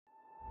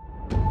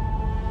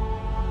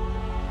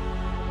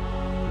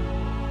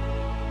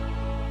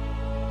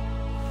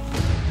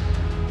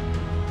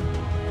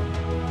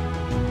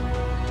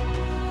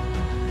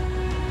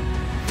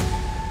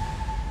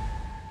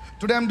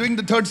Today I'm doing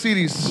the third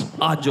series.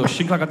 आज जो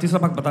श्रृंखला का तीसरा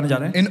भाग बताने जा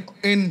रहे हैं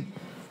in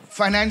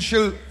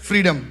financial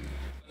freedom.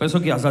 पैसों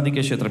की आजादी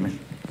के क्षेत्र में.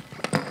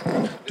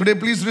 Today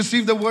please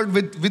receive the word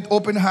with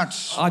open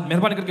hearts. आज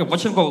मेहरबानी करके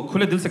वचन को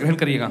खुले दिल से ग्रहण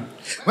करिएगा.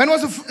 When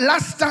was the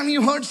last time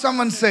you heard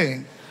someone say?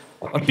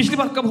 और पिछली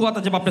बार कब हुआ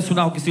था जब आपने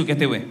सुना हो किसी को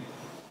कहते हुए?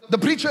 The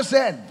preacher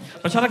said.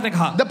 प्रचारक ने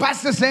कहा. The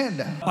pastor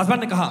said. पासवान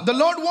ने कहा. The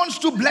Lord wants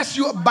to bless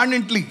you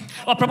abundantly.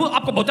 और प्रभु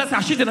आपको बहुत से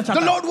आशीष देना चाहता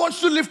है. The Lord wants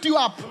to lift you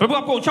up. प्रभु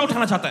आपको ऊंचा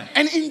उठाना चाहता है.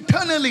 And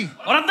internally.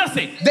 और अंदर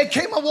से. There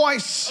came a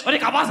voice. और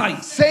एक आवाज आई.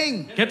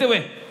 Saying. कहते हुए.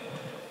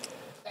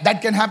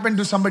 That can happen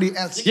to somebody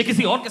else. ये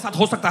किसी और के साथ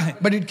हो सकता है.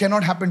 But it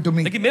cannot happen to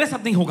me. लेकिन मेरे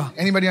साथ नहीं होगा.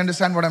 Anybody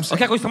understand what I'm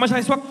saying? क्या कोई समझ रहा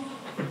है इस वक्त?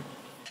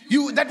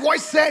 That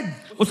voice said.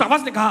 उस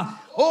आवाज ने कहा.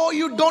 Oh,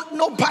 you don't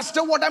know,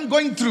 Pastor, what I'm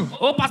going through.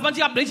 ओ पासवान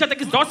जी आप नहीं जानते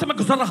किस दौर से मैं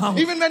गुजर रहा हूँ.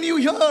 Even when you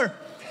hear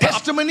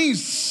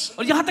testimonies.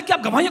 और यहाँ तक कि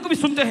आप गवाहियों को भी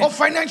सुनते हैं. Of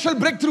financial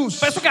breakthroughs.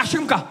 पैसों के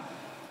आशीष का.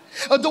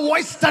 The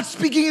voice starts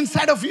speaking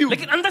inside of you.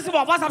 लेकिन अंदर से वो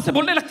आवाज आपसे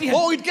बोलने लगती है.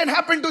 Oh, it can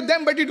happen to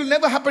them, but it will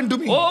never happen to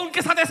me. ओ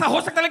उनके साथ ऐसा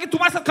हो सकता है लेकिन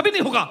तुम्हारे साथ कभी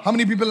नहीं होगा. How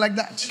many people like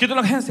that? कितने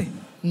लोग हैं ऐसे?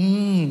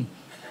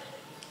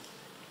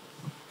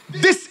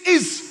 This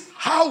is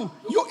how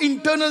your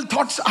internal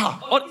thoughts are.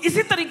 और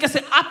इसी तरीके से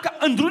आपका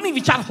अंदरूनी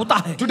विचार होता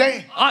है.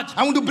 Today, आज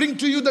I want to bring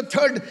to you the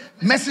third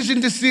message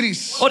in this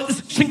series. और इस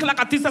श्रृंखला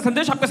का तीसरा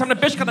संदेश आपके सामने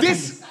पेश करना चाहिए.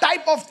 This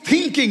type of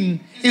thinking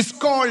is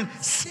called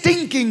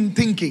stinking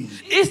thinking.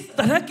 इस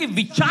तरह के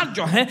विचार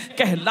जो हैं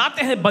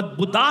कहलाते हैं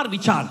बदबूदार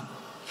विचार.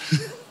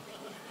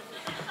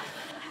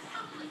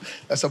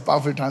 That's a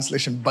powerful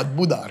translation.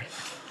 Badbudar.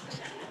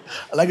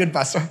 I like it,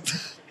 Pastor.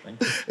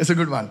 It's a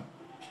good one.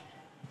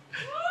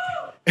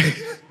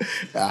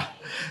 Yeah.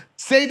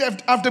 Say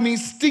it after me,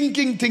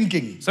 stinking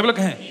thinking. सब लोग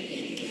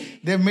कहें.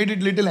 They've made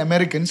it little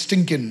American,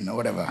 stinking or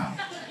whatever.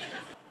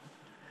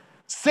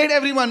 Say it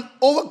everyone,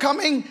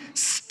 overcoming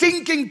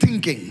stinking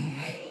thinking.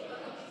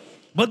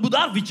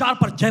 बदबूदार विचार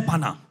पर जय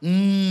पाना.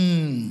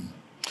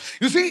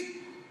 You see,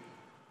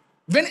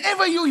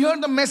 whenever you hear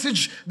the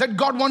message that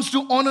God wants to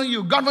honor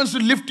you, God wants to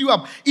lift you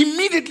up,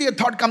 immediately a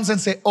thought comes and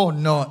say, oh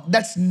no,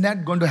 that's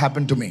not going to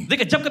happen to me.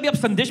 देखिए जब कभी आप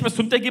संदेश में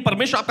सुनते हैं कि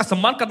परमेश्वर आपका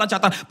सम्मान करना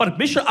चाहता है,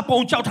 परमेश्वर आपको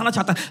ऊंचा उठाना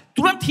चाहता है,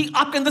 तुरंत ही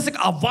आपके अंदर से एक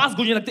आवाज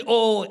गूंजने लगती है,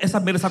 ओ ऐसा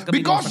मेरे साथ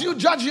कभी नहीं हो सकता. Because you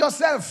judge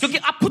yourself. क्योंकि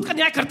आप खुद का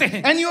न्याय करते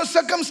हैं. And your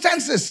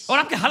circumstances. और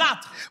आपके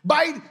हालात.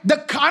 By the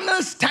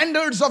carnal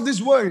standards of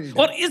this world.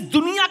 और इस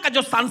दुनिया का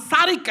जो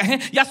सांसारिक कहें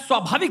या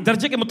स्वाभाविक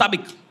दर्जे के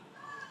मुताबिक.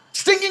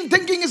 Stinking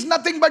thinking is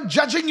nothing but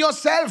judging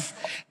yourself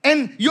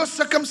and your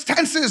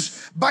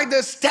circumstances by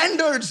the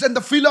standards and the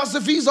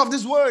philosophies of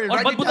this world.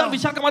 और बदबूदार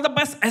विचार का मतलब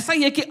बस ऐसा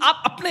ही है कि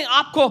आप अपने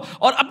आप को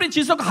और अपनी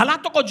चीजों को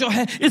हालातों को जो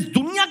है इस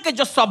दुनिया के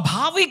जो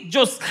स्वाभाविक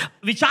जो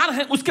विचार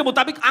हैं उसके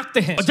मुताबिक आंकते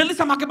हैं. और जल्दी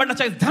से हम आगे बढ़ना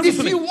चाहिए. ध्यान से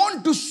सुनिए. If you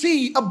want to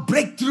see a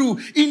breakthrough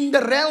in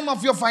the realm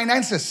of your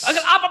finances,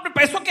 अगर आप अपने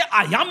पैसों के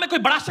आयाम में कोई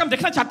बड़ा आयाम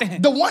देखना चाहते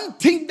हैं, the one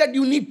thing that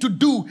you need to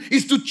do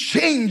is to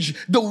change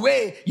the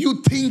way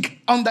you think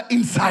on the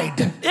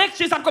inside. एक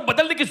चीज आपको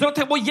बदलने की जरूरत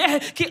है वो ये है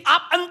कि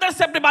आप अंदर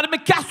से अपने बारे में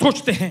क्या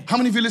सोचते हैं. How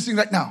many of you listening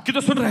right now?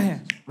 कितने सुन रहे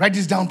हैं? Write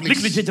this down, please.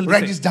 लिख लीजिए जल्दी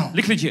Write से. this down.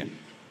 लिख लीजिए.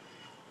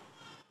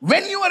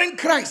 When you are in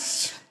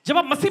Christ, जब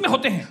आप मसीह में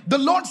होते हैं, the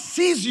Lord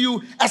sees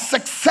you as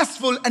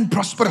successful and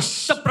prosperous.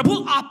 तब प्रभु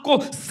आपको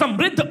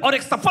समृद्ध और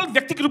एक सफल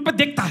व्यक्ति के रूप में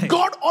देखता है.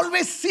 God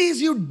always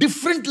sees you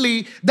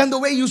differently than the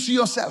way you see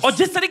yourself. और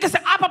जिस तरीके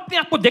से आप अपने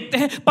आप को देखते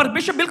हैं,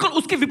 परमेश्वर बिल्कुल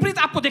उसके विपरीत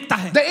आपको देखता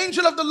है. The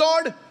angel of the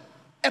Lord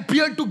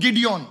appeared to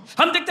Gideon.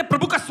 हम देखते हैं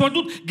प्रभु का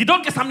स्वर्गदूत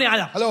गिदोन के सामने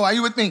आया. Hello, are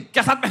you with me?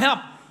 क्या साथ में हैं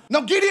आप? Now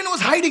Gideon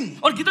was hiding.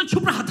 और गिदोन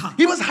छुप रहा था.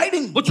 He was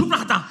hiding. वो छुप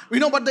रहा था. You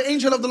know what the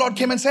angel of the Lord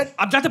came and said?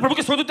 आप जानते हैं प्रभु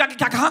के स्वर्गदूत ने आके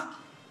क्या कहा?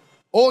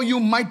 Oh, you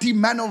mighty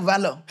man of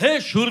valor. हे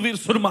शूरवीर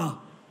सुरमा.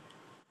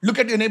 Look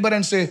at your neighbor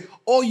and say,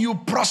 oh, you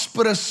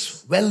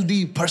prosperous,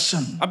 wealthy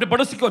person. अपने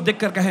पड़ोसी को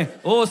देखकर कहें,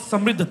 ओ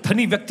समृद्ध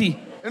धनी व्यक्ति.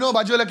 You know,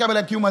 बाजू वाला क्या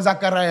बोला? क्यों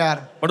मजाक कर रहा है यार?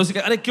 पड़ोसी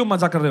कहे, अरे क्यों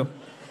मजाक कर रहे हो?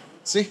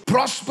 See,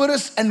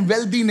 prosperous and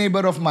wealthy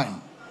neighbor of mine.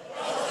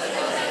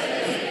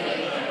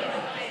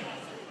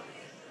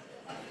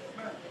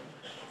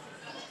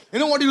 You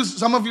know what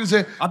some of you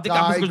say?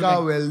 काय का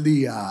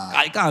wealthy यार.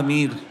 काय का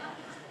अमीर.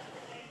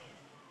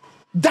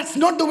 That's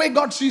not the way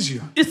God sees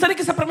you. इस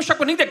तरीके से परमेश्वर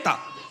को नहीं देखता.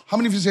 How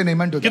many of you say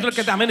amen to that? कितने लोग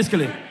कहते हैं आमीन इसके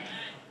लिए?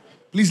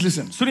 Please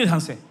listen. सुनिए ध्यान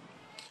से.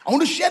 I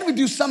want to share with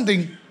you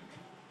something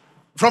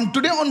from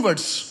today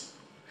onwards.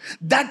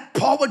 That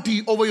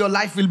poverty over your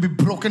life will be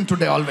broken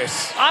today always.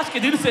 आज के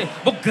दिन से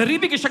वो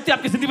गरीबी की शक्ति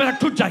आपकी जिंदगी में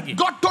टूट जाएगी.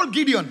 God told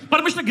Gideon.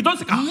 परमेश्वर गिदोन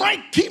से कहा.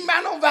 Mighty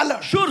man of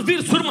valor.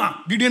 शूरवीर सुरमा.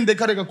 Gideon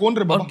देखा रहेगा कौन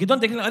रे बाबा? और गिदोन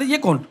देखने अरे ये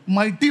कौन?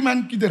 Mighty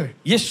man किधर है?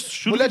 ये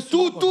बोले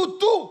तू.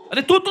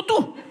 अरे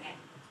तू.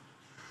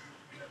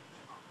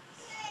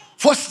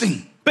 First thing.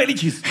 पहली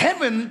चीज.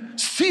 Heaven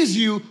sees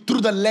you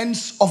through the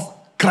lens of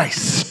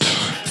Christ.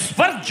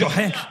 स्वर्ग जो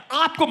है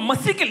आपको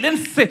मसीह के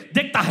लेंस से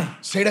देखता है.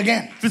 Say it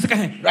again. फिर से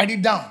कहें. Write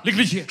it down. लिख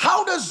लीजिए.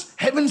 How does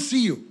heaven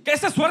see you?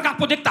 कैसे स्वर्ग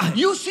आपको देखता है?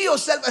 You see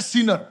yourself as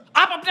sinner.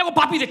 आप अपने को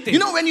पापी देखते हैं.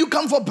 You know when you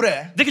come for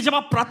prayer. देखिए जब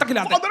आप प्रार्थना के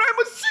लिए आते हैं. Father, I'm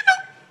a sinner.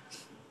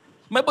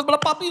 मैं बहुत बड़ा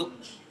पापी हूँ.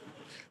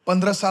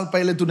 15 साल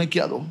पहले तूने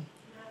किया दो.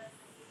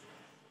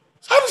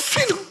 I'm a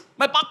sinner.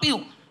 मैं पापी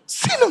हूँ.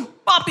 sinner.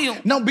 पापी हूँ।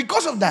 Now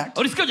because of that,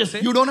 और इसकी वजह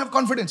से you don't have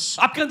confidence.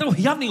 आपके अंदर वो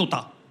हियाव नहीं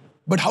होता।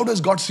 But how does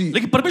God see?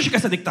 लेकिन परमेश्वर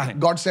कैसे दिखता है?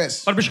 God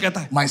says, परमेश्वर कहता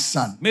है, my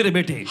son, मेरे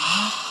बेटे,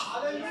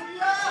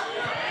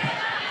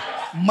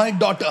 my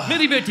daughter.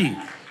 मेरी बेटी।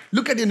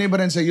 Look at your neighbor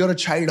and say, you're a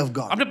child of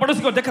God. अपने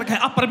पड़ोसी को देख कर कहें,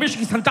 आप परमेश्वर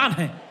की संतान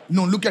हैं।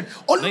 No, look at,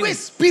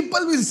 always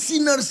people will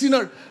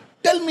sinner.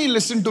 Tell me,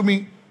 listen to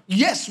me.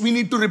 Yes, we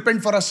need to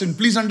repent for our sin.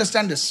 Please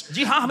understand this.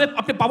 जी हाँ, हमें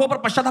अपने पापों पर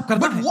पश्चाताप करना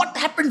But है। what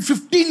happened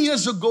 15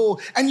 years ago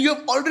and you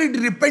have already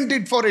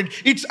repented for it,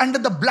 it's under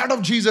the blood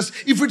of Jesus.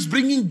 If it's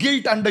bringing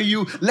guilt under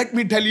you, let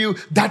me tell you,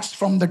 that's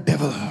from the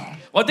devil.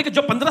 और देखिए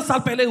जो 15 साल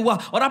पहले हुआ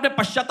और आपने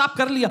पश्चाताप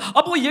कर लिया,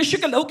 अब वो यीशु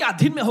के लहू के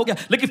अधीन में हो गया,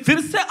 लेकिन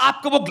फिर से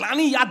आपको वो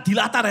ग्लानि याद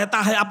दिलाता रहता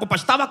है, आपको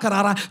पछतावा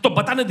करा रहा है, तो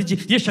बताने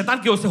दीजिए ये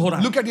शैतान की ओर से हो रहा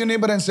है। Look at your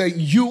neighbor and say,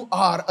 you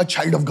are a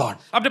child of God.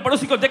 अपने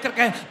पड़ोसी को देखकर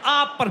कहें,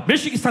 आप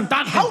परमेश्वर की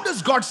संतान हैं। How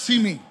does God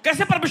see me?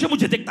 कैसे परमेश्वर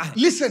मुझे देखता है?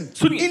 Listen,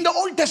 सुनिए, in the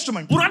Old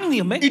Testament, पुराने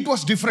नियम में it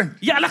was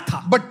different. ये अलग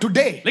था, But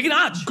today, लेकिन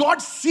आज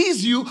God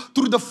sees you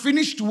through the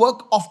finished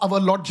work of our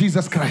Lord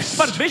Jesus Christ.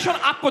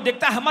 परमेश्वर आपको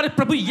देखता है हमारे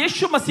प्रभु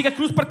यीशु मसीह के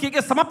क्रूस पर किए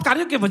गए समाप्त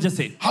कार्यों की वजह से।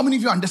 How many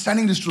of you are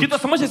understanding this truth? कि तो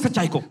समझे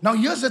सच्चाई को। Now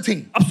here's the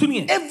thing. अब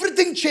सुनिए,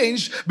 Everything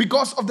changed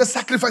because of the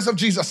sacrifice of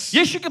Jesus.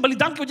 यीशु के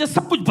बलिदान की वजह से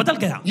सब कुछ बदल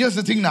गया। Here's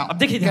the thing now. अब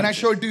देखिए, Can I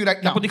show it to you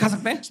right now? आपको दिखा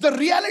सकते हैं? It's the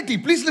reality.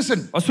 Please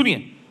listen. और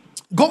सुनिए,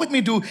 Go with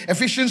me to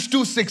Ephesians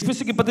 2:6.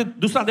 इफिसी की पत्री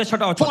दूसरा अध्याय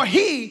 6 For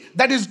he,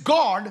 that is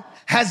God,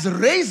 has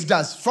raised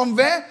us from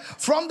where?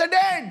 From the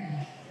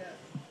dead.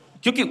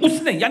 क्योंकि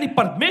उसने यानी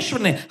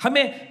परमेश्वर ने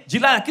हमें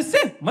जिलाया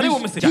किससे? मरे हुए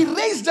में से। He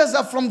raised us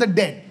up from the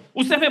dead.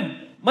 उसने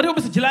हमें मरे हुए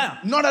में से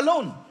जिलाया, Not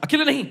alone.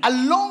 अकेले नहीं,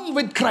 Along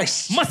with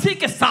Christ. मसीह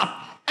के साथ।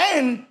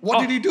 And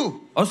what did he do?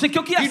 और उसने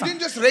क्यों किया He ऐसा?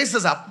 didn't just raise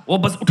us up वो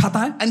बस उठाता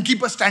है and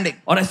keep us standing.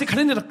 और ऐसे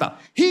खड़े नहीं रखता।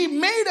 He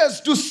made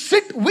us to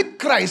sit with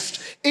Christ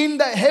in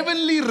the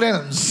heavenly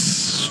realms.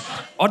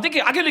 और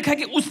देखिए आगे लिखा है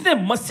कि उसने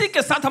मसीह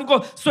के साथ हमको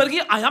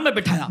स्वर्गीय आयाम में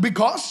बिठाया।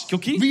 Because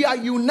क्योंकि we are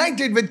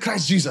united with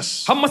Christ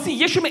Jesus. हम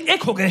मसीह यीशु में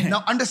एक हो गए हैं।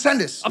 Now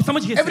understand this. अब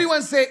समझिए,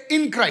 Everyone say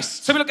in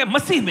Christ. सभी लोग कहें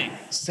मसीह में।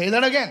 Say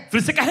that again.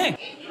 फिर से कहें,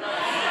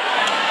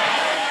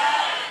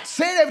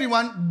 Say it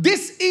everyone.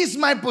 This is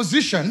my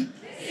position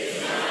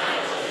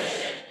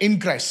in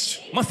Christ.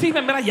 मसीह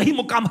में मेरा यही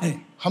मुकाम है।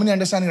 How many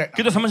understanding right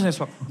कि तो समझ रहे हैं इस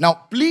वक्त? now?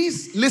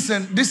 Please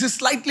listen. This is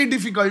slightly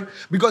difficult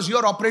because you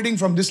are operating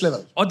from this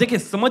level. और देखिए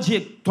समझिए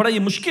थोड़ा ये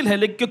मुश्किल है,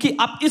 लेकिन क्योंकि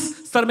आप इस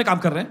स्तर में काम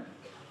कर रहे हैं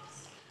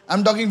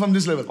I'm talking from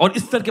this level. और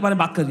इस स्तर के बारे में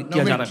बात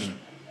किया जा wait. रहा है।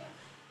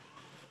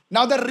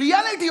 Now the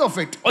reality of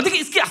it और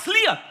देखिए इसकी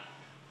असलियत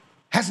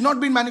has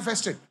not been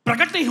manifested.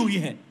 प्रकट नहीं हुई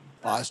है।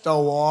 Pastor,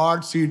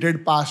 what?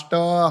 Seated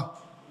pastor.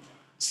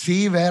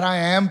 See where I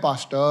am,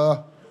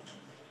 pastor.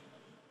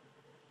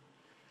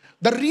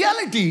 The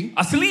reality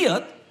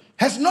असलियत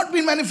has not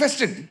been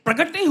manifested.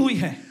 प्रकट नहीं हुई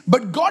है,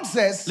 But God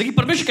says, लेकिन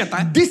परमेश्वर कहता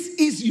है this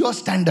is your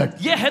standard.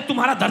 ये है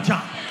तुम्हारा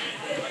दर्जा।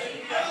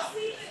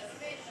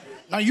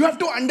 Now you have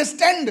to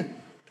understand.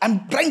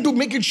 I'm trying to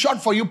make it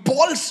short for you.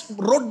 Paul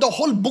wrote the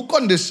whole book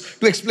on this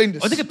to explain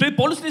this. और देखिए तो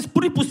पौलुस ने इस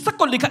पूरी पुस्तक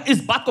को लिखा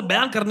इस बात को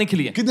बयान करने के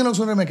लिए। कितने लोग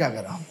सुन रहे हैं मैं क्या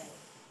कर रहा हूं?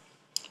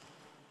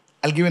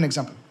 I'll give you an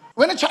example.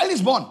 When a child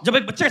is born जब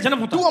एक बच्चे का जन्म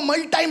होता to a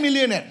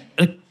multi-millionaire,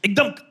 है,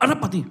 एकदम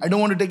अरबपति, I don't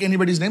want to take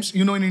anybody's names.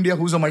 You know in India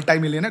who's a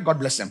multi-millionaire. God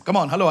bless them. Come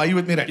on, hello, are you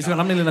with me right इसका now?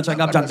 नाम नहीं लेना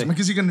चाहेंगे, आप जानते मैं हैं।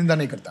 किसी का निंदा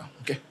नहीं करता.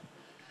 Okay.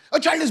 A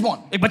child is born.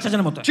 एक बच्चा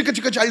जन्म होता है,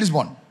 Chicka child is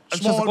born.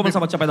 अच्छा सा कोमल सा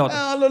बच्चा पैदा होता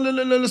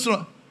है।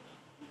 Listen.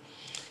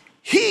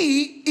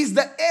 He is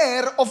the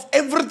heir of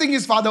everything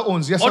his father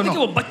owns. Yes or और देखिए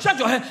no? वो बच्चा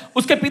जो है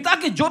उसके पिता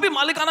की जो भी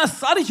मालिकाना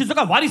सारी चीजों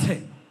का वारिस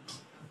है,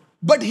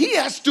 But he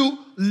has to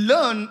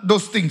learn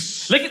those things.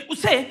 लेकिन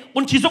उसे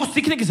उन चीजों को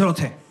सीखने की जरूरत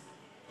है।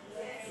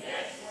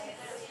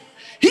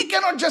 He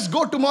cannot just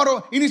go tomorrow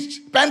in his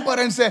pamper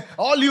and say,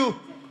 all you.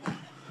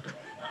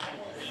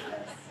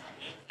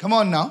 Come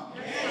on now.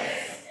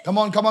 Come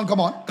on.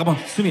 Come on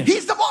सुनिए,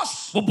 He's the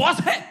boss. वो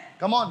बॉस है,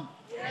 Come on.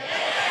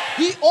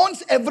 He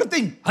owns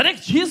everything. हर एक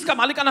चीज का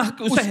मालिकाना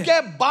हक उसे है। उसके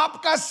बाप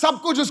का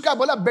सब कुछ उसका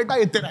बोला बेटा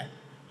ये तेरा है.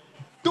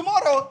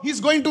 Tomorrow he's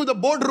going to the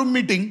boardroom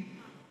meeting.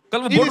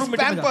 कल वो In board his room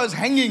meeting में pampers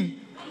hanging.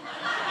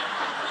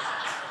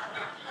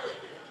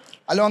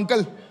 हेलो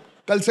अंकल,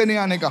 कल से नहीं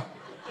आने का.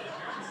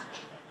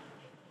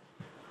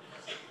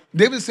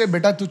 They will say,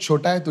 बेटा तू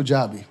छोटा है, तू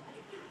जा अभी.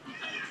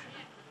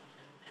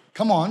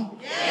 Come on.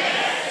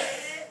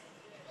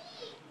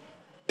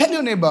 Tell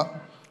your neighbor,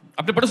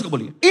 अपने पड़ोस को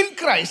बोलिए, in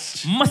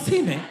Christ,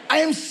 मसीह में I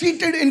am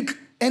seated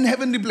in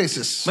heavenly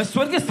places. मैं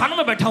स्वर्गीय स्थानों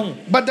में बैठा हूँ,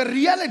 But the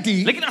reality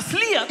लेकिन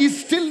असलियत is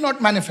still not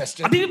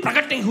manifested अभी भी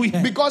प्रकट नहीं हुई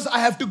है, because I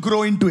have to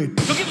grow into it.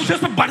 क्योंकि मुझे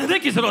उसमें बढ़ने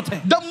की जरूरत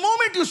है। The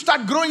moment you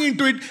start growing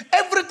into it,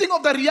 everything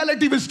of the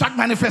reality will start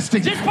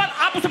manifesting. जिस पर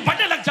आप उसे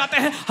बढ़ने लग जाते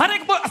हैं, हर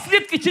एक वो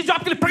असलियत की चीज जो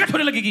आपके लिए प्रकट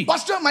होने लगेगी।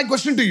 Pastor, my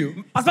question to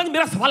you, Paswan ji,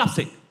 मेरा सवाल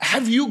आपसे,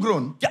 have you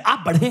grown? क्या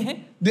आप बढ़े हैं?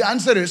 The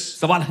answer is,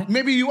 सवाल है,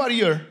 maybe you are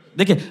here,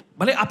 देखिए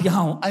भले आप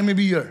यहाँ हो, I may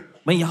be here.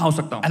 मैं यहाँ हो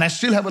सकता हूँ and I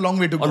still have a long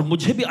way to और go.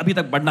 मुझे भी अभी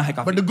तक बढ़ना है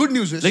But काफी। the good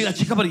news is, लेकिन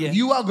अच्छी खबर ये है,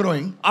 you are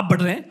growing, आप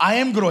बढ़ रहे हैं, I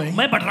am growing,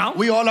 मैं बढ़ रहा हूँ,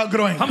 we all are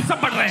growing. हम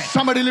सब बढ़ रहे हैं।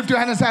 Somebody lift your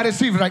hand and say, I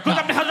receive right खुद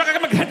now. अपने हाथ लगा के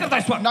मैं ग्रहण करता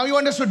हूँ इस वक्त। Now you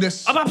understood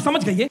this. अब आप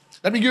समझ गए।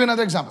 Let me give you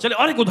another example. चलिए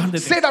और एक उदाहरण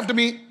देते Say हैं। it after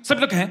me. सब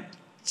लोग कहें,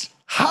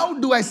 How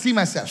do I see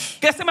myself?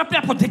 कैसे मैं अपने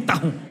आप को देखता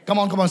हूँ? Come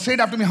on. Say it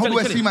after me. How do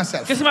I see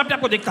myself? कैसे मैं अपने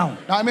आप को देखता हूँ?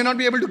 Now I may not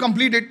be able to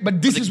complete it,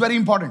 but this is very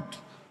important.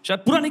 शायद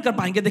पूरा नहीं कर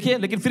पाएंगे देखिए,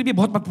 लेकिन फिर भी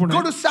बहुत महत्वपूर्ण Go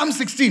है। to Psalm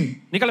 16.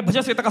 निकाले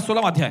भजन संहिता का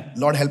 16वां अध्याय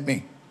Lord help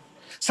me.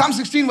 Psalm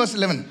 16 verse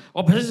 11.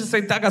 और भजन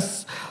संहिता का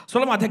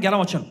 16वां अध्याय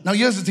 11वां वचन। Now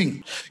here's the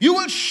thing. You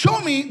will show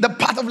me the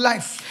path of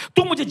life.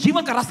 तू मुझे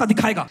जीवन का रास्ता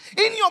दिखाएगा।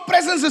 In your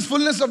presence is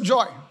fullness of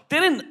joy.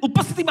 तेरे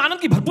उपस्थिति में आनंद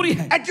की भरपूरी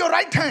है। At your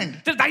right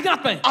hand तेरे दाहिने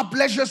हाथ में are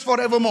pleasures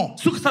forevermore.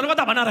 सुख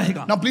सर्वदा बना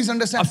रहेगा। Now please अब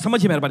understand.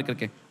 समझिए मेहरबानी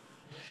करके।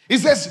 He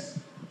says,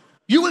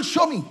 you will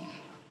show me.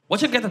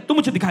 वचन कहता है तू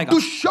मुझे दिखाएगा।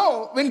 To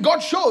show, when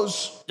God shows,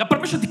 जब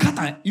परमेश्वर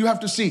दिखाता है you have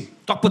to see.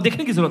 तो आपको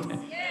देखने की जरूरत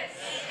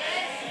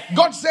है।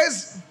 God says,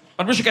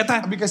 परमेश्वर कहता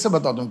है अभी कैसे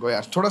बताऊं तुमको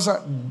यार, थोड़ा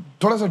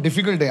सा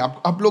डिफिकल्ट है।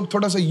 आप लोग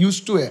थोड़ा सा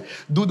यूज्ड टू है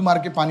दूध मार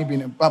के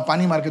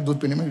पानी मार के दूध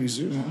पीने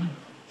में।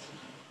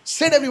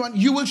 Said everyone,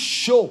 you will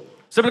show.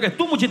 सब लोग कहते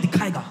तू मुझे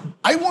दिखाएगा।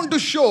 I want to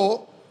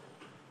show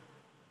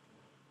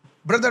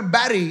Brother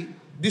Barry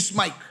this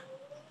mic.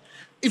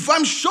 If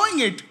I'm showing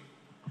it,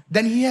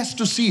 then he has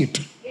to see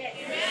it.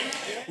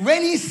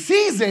 When he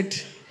sees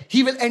it,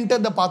 he will enter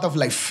the path of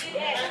life.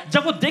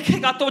 जब वो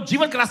देखेगा तो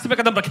जीवन के रास्ते पे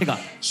कदम रखेगा।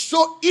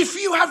 So if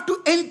you have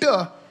to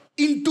enter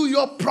into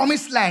your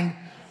promised land,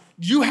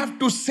 you have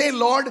to say,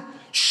 Lord,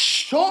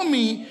 show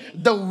me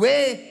the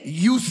way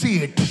you see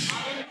it.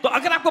 तो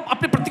अगर आपको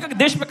अपने प्रतिज्ञा के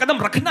देश में कदम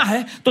रखना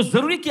है तो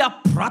जरूरी कि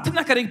आप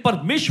प्रार्थना करें,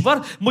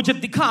 परमेश्वर मुझे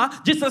दिखा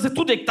जिस तरह से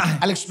तू देखता है।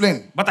 I'll explain.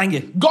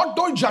 बताएंगे। God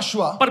told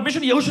Joshua,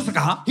 परमेश्वर यहोशू से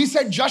कहा, he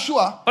said,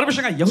 Joshua,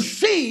 परमेश्वर का यहोशू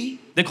see,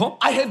 देखो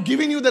I have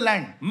given you the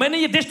land. मैंने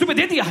ये देश तुम्हें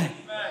दे दिया है।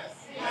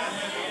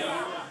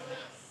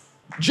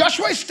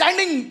 Joshua is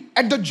standing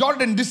at the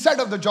Jordan, this side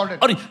of the Jordan.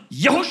 और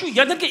यहोशू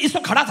यरदन के इस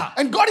वक्त खड़ा था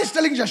And God is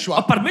telling और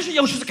Joshua, परमेश्वर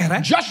यहोशू से कह रहा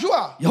है,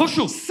 Joshua,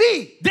 यहोशू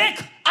see,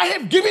 देख I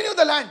have given you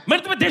the land.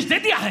 मैंने तुम्हें देश दे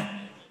दिया है।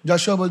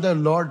 Joshua बोलता है,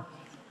 Lord,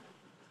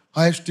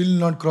 I have still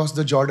not crossed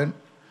the Jordan.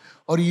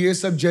 और ये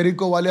सब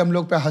जेरिको वाले हम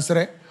लोग पे हंस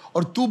रहे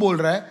और तू बोल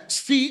रहा है,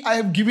 see, I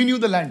have given you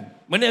the land.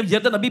 मैंने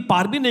यरदन अभी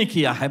पार भी नहीं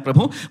किया है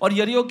प्रभु, और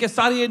यरीहो के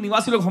सारे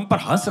निवासी लोग हम पर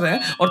हंस रहे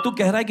हैं और तू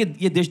कह रहा है कि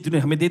ये देश तूने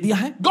हमें दे दिया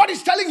है। God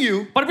is telling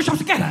you, परमेश्वर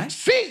से कह रहा है,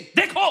 see,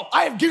 देखो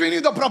I have given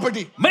you the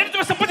property. मैंने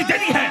तुम्हें संपत्ति दे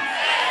दी है।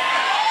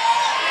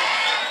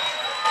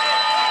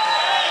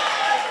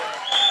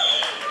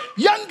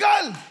 Young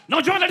girl,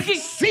 नौजवान लड़की,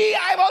 see,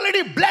 I have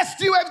already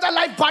blessed you as the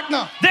life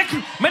partner. देख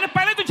मैंने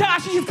पहले तुझे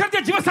आशीषित कर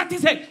दिया जीवन साथी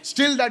से।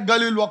 Still that girl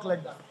will walk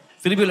like that.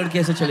 फिर भी लड़की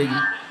ऐसे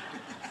चलेगी।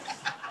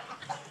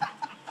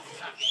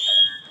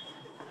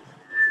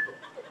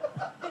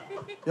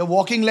 You're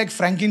walking like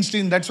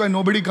Frankenstein, that's why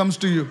nobody comes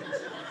to you.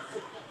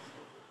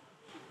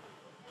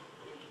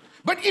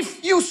 But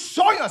if you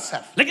saw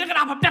yourself लेकिन अगर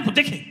आप अपने आप को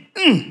देखें,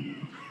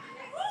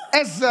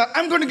 as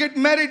I'm going to get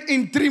married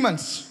in 3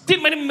 months,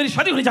 3 महीने में मेरी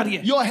शादी होने जा रही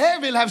है, your hair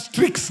will have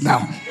streaks now.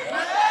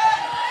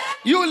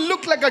 You will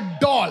look like a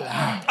doll.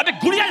 अबे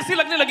गुड़िया ऐसी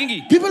लगने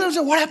लगेंगी। People will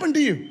say, what happened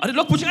to you? अरे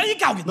लोग पूछेंगे ये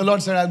क्या हो गया? The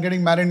Lord said, I'm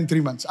getting married in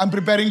 3 months. I'm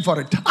preparing for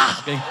it.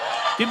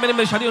 3 महीने में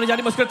मेरी शादी होने जा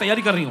रही है, मैं उसकी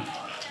तैयारी कर रही हूँ।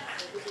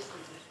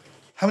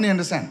 How many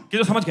understand? कि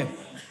तो समझ गए?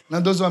 Now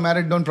those who are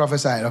married don't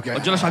prophesy, okay? और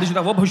जो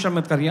शादीशुदा वो भविष्य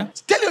मत करिए।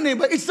 Tell your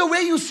neighbor, it's the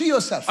way you see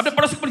yourself. अपने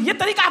पड़ोसी को ये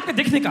तरीका आपके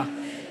देखने का।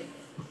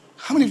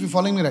 How many of you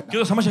following me right now? कि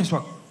तो समझ है इस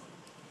वक्त?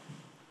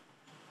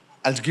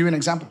 I'll give you an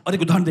example. और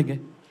एक उदाहरण देंगे।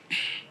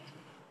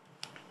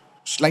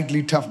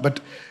 Slightly tough, but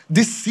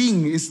this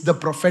seeing is the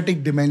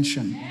prophetic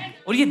dimension.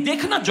 और ये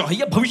देखना जो है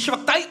ये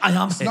भविष्यवक्ताई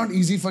आयाम It's है। not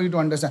easy for you to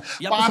understand.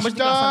 ये आपको समझने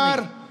का आसान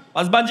नहीं है।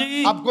 पासवान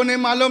जी, आपको नहीं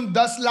मालूम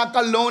 10 लाख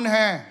का लोन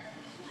है।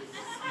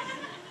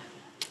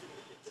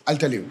 I'll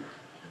tell you.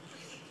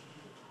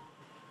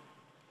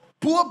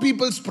 Poor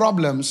people's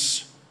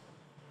problems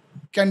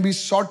can be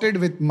sorted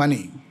with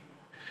money.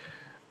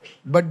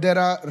 But there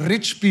are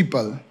rich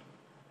people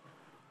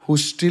who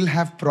still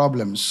have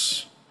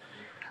problems.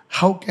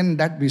 How can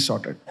that be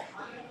sorted?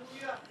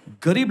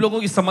 गरीब लोगों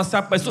की समस्या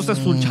पैसों से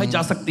सुलझाई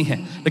जा सकती है,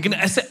 लेकिन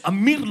ऐसे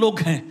अमीर लोग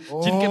हैं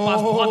जिनके पास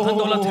बहुत धन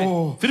दौलत है,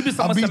 फिर भी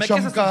समस्या में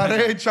कैसे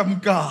रे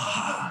चमका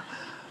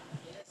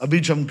अभी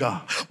चमका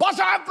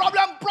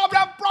प्रॉब्लम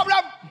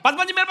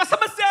पासवान जी मेरे पास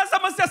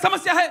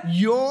समस्या है।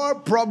 Your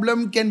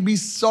problem can be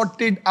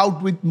sorted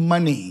out with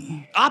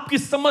money. आपकी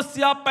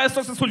समस्या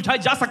पैसों से सुलझाई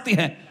जा सकती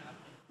है,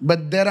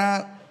 but there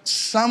are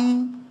some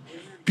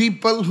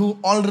people who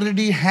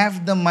already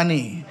have the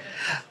money.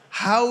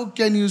 How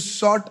can you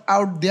sort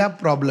out their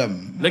problem?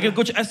 लेकिन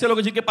कुछ ऐसे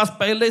लोग जिनके पास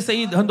पहले से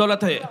ही धन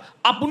दौलत है,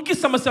 आप उनकी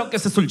समस्याओं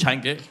कैसे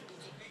सुलझाएंगे?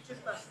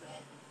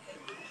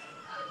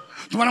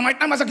 तुम्हारा माहित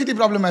ना माझा किती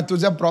प्रॉब्लेम आहे?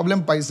 तुझा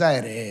प्रॉब्लेम पैसा आहे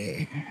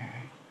रे.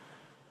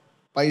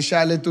 पैसे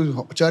आले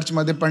तू चर्च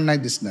मध्ये पण नाही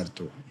दिसणार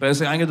तू.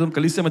 पैसे आएंगे तो तुम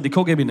कलीसिया में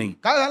दिखोगे भी नहीं.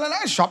 काय झालं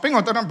ना, शॉपिंग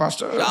होतं ना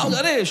पास्टर.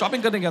 अरे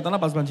शॉपिंग करने गया था ना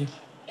पासवान जी.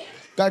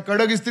 काय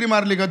कडक इस्त्री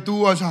मारली का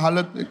तू? असं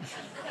हालत नाही.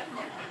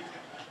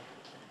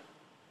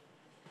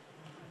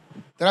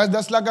 तेरा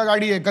 10 लाख का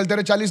गाड़ी है, कल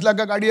तेरे 40 लाख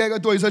का गाड़ी आएगा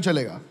तो ऐसा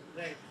चलेगा.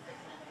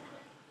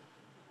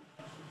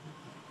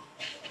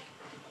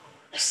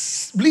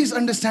 Please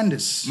understand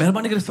this.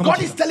 मेहरबानी करके समझिए.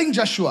 God is telling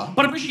Joshua.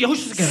 परमेश्वर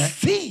यहोशू से कह रहा है.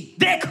 See.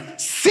 देख.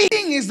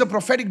 Seeing is the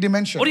prophetic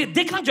dimension. और ये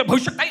देखना जो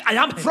भविष्यवाणी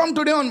आयाम है. From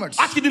today onwards.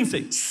 आज के दिन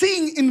से.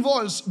 Seeing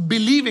involves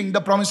believing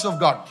the promise of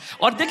God.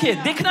 और देखिए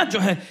देखना जो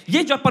है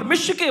ये जो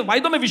परमेश्वर के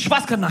वायदों में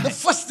विश्वास करना है. The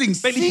first thing.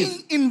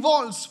 Seeing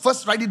involves,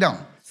 first write it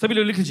down. सभी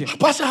लोग लिख लीजिए.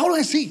 Pastor, how do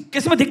I see?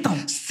 कैसे मैं देखता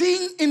हूँ?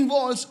 Seeing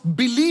involves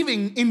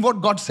believing in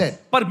what God said.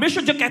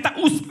 परमेश्वर जो कहता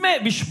है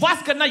उसमें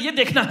विश्वास करना ये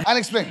देखना है. I'll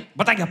explain.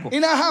 बताएंगे आपको.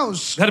 In our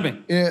house, घर में.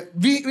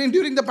 we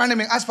during the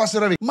pandemic, ask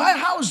Pastor Ravi. My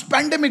house,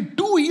 pandemic,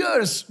 2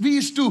 years, we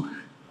used to.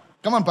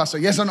 Come on, Pastor.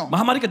 Yes or no?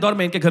 महामारी के दौर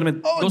में इनके घर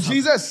में. Oh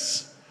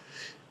Jesus!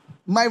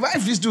 My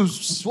wife used to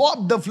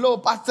swap the floor.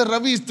 Pastor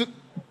Ravi used to.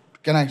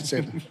 Can I say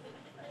it?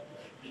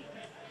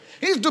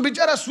 He used to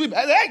bichara sweep.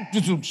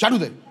 Hey, shadow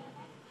there.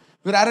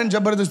 फिर iron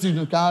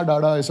जबरदस्ती क्या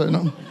डाड़ा ऐसा ना.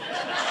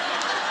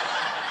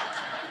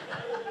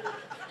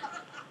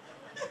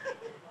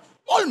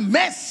 All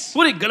mess.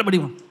 पूरी गड़बड़ी.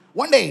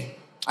 One day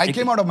I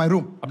came out of my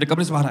room. अपने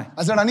कमरे से बाहर आए.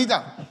 I said,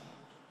 Anita,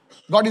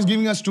 God is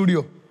giving us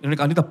studio. इन्होंने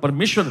कहा अनीता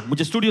परमेश्वर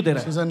मुझे स्टूडियो दे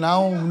रहा है. She said,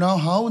 now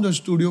how the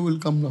studio will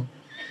come now?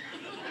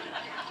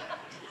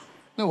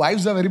 No,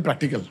 wives are very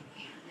practical.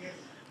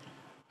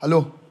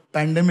 Hello,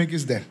 pandemic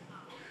is there.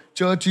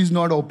 Church is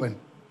not open.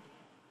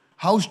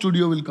 How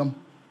studio will come?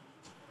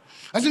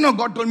 I said, no,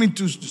 God told me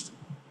to.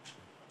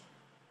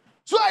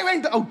 So I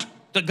went out.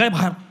 तो गए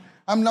बाहर.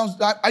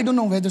 I don't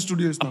know where the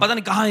studio is now. पता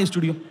नहीं कहाँ है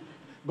studio.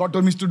 God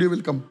told me studio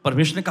will come.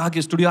 परमेश्वर ने कहा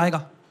कि स्टूडियो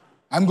आएगा.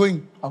 I'm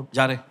going out.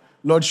 जा रहे.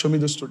 Lord, show me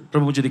the studio.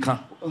 प्रभु मुझे दिखा.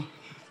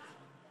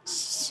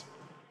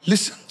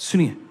 Listen.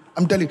 सुनिए.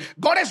 I'm telling you,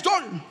 God has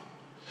told.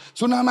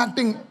 So now I'm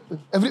acting.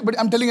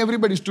 I'm telling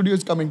everybody, studio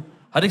is coming.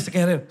 हर एक से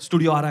कह रहे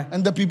स्टूडियो आ रहा है.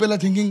 And the people are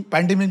thinking,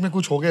 pandemic में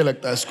कुछ हो गया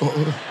लगता है इसको.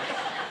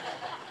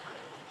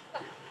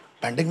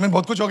 Pandemic में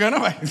बहुत कुछ हो गया ना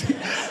भाई.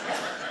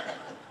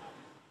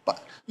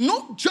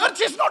 No,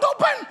 church is not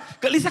open.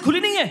 कलीसिया खुली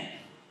नहीं है.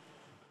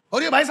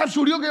 और ये भाई साहब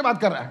स्टूडियो की बात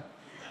कर रहा है.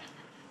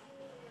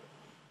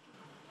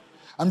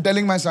 I'm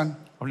telling my son.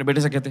 अपने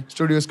बेटे से कहते.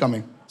 Studio is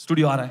coming.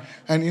 स्टूडियो आ रहा है.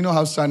 And you know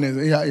how son is.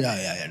 Yeah.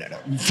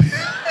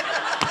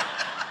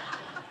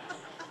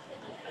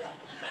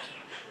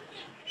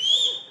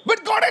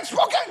 But God had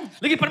spoken.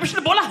 लेकिन परमेश्वर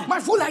ने बोला है. My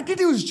full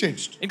attitude is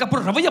changed. इनका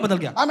पूरा रवैया बदल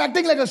गया. I'm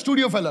acting like a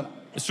studio fella.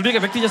 Studio के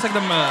व्यक्ति जैसा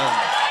एकदम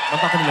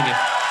बात करने लगे.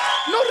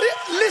 No,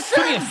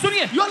 listen.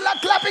 सुनिए. You're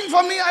not clapping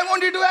for me. I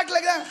want you to act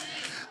like that.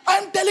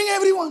 I'm telling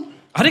everyone.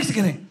 हर एक से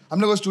कह रहे हैं.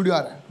 हम लोग को स्टूडियो आ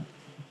रहा है.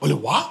 बोले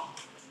वाह.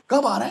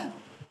 कब आ रहा है?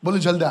 बोले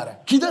जल्दी आ रहा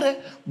है. किधर है?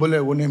 बोले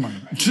वो नहीं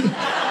मालूम.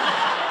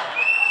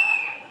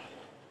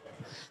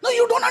 No,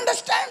 you don't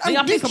understand.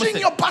 I'm teaching.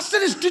 Your pastor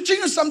is teaching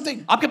you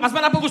something. आपके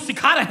पासवान आपको कुछ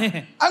सिखा रहे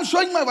हैं. I'm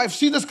showing my wife.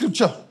 See the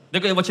scripture.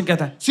 देखो ये वचन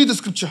कहता है. See the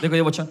scripture. देखो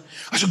ये वचन.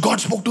 I said, God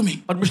spoke to me.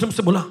 परमेश्वर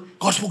मुझसे बोला.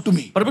 God spoke to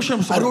me. परमेश्वर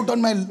मुझसे. I wrote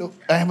on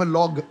I have a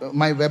log,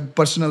 my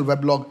personal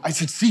web log. I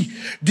said, see,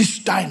 this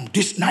time,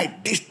 this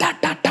night, this da.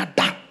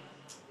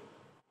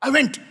 I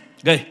went.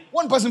 गए.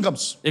 One person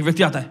comes. एक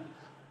व्यक्ति आता है.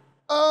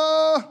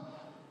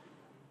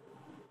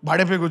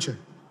 भाड़े पे कुछ है.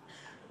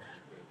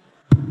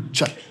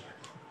 चल.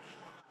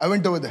 I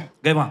went over there.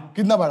 गए वहाँ.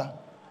 कितना भाड़ा?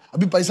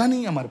 अभी पैसा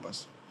नहीं है हमारे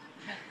पास.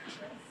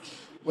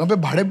 वहाँ पे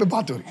भाड़े पे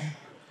बात हो रही है.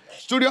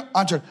 Studio,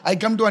 चल. I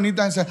come to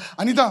Anita and say,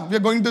 Anita, we are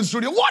going to the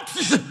studio. What?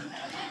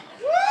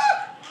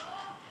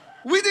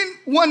 Within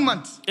 1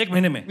 month. एक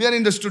महीने में. We are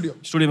in the studio.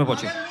 Studio में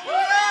पहुंचे.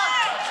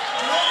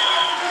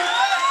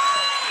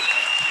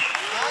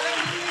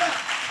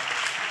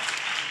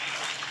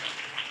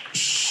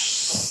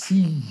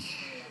 See.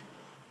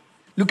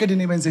 Look at your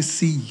neighbor and say,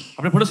 see.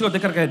 अपने पड़ोसी को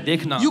देखकर कहे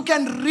देखना. You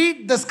can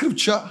read the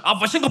scripture. आप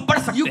वचन को पढ़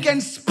सकते हैं. You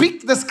can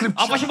speak the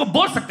scripture. आप वचन को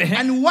बोल सकते हैं.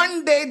 And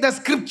one day the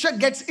scripture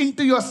gets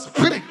into your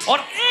spirit. और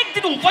एक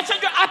दिन वो वचन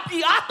जो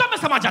आपकी आत्मा में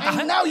समा जाता है.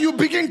 And now you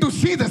begin to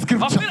see the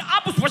scripture. और फिर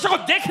आप उस वचन को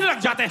देखने लग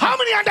जाते हैं. How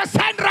many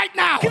understand right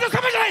now? कितने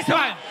समझ रहे हैं इस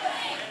समय?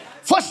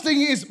 First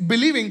thing is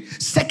believing.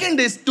 Second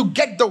is to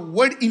get the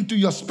word into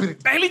your spirit.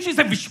 पहली चीज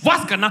है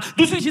विश्वास करना.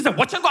 दूसरी चीज है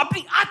वचन को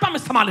अपनी आत्मा में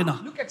समा लेना.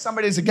 Look at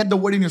somebody and say, get the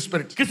word in your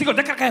spirit. किसी को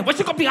देखकर कहे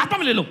वचन को अपनी आत्मा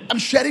में ले लो. I'm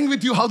sharing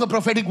with you how the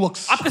prophetic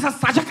works. आपके साथ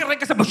साझा कर रहे हैं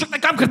कैसे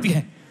भविष्यवाणी काम करती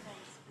है.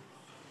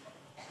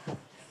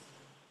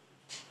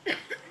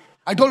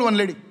 I told one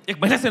lady.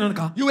 एक महिला से उन्होंने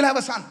कहा. You will have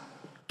a son.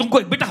 तुमको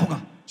एक बेटा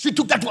होगा. She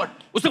took that word.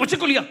 उसने वचन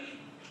को लिया.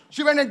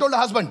 She went and told her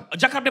husband.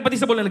 जाकर अपने पति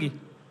से बोलने लगी.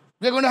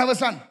 We are going to have a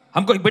son.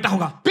 हमको एक बेटा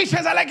होगा. पीछे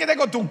से लेके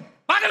देखो तू.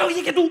 पागल हो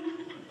गई क्या तू?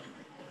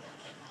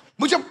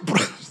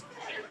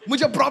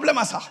 मुझे प्रॉब्लम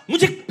आसा.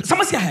 मुझे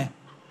समस्या है.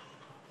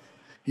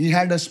 He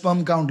had a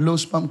sperm count, low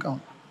sperm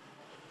count.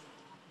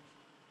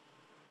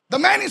 The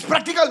man is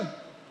practical,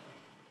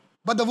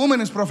 but the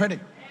woman is prophetic.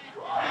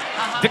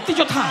 व्यक्ति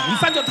जो था,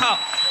 इंसान जो था,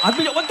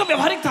 आदमी जो वो तो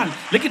व्यवहारिक था,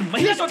 लेकिन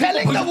महिला जो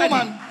telling the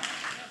woman,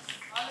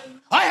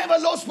 I have a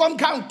low sperm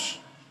count.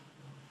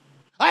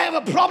 I have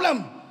a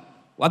problem.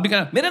 वो आदमी कह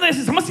रहा, मेरे अंदर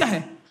ऐसी समस्या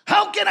है.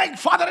 How can I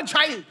father a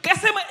child?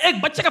 कैसे मैं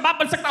एक बच्चे का बाप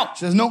बन सकता हूँ?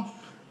 She says no.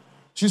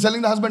 She's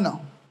telling the husband now.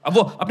 अब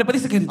वो अपने पति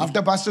से कह रही थी.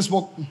 After pastor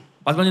spoke,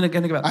 Paswan ji ने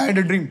कहने के बाद I had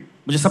a dream.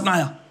 मुझे सपना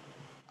आया,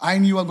 I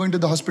and you are going to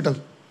the hospital.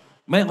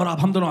 मैं और आप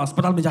हम दोनों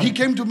अस्पताल में जा रहे He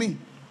came to me.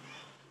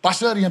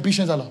 Pastor, यहाँ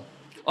पीछे चलो.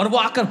 और वो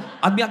आकर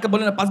आदमी आकर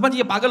बोले ना पासवान जी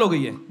ये पागल हो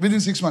गई है.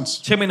 Within 6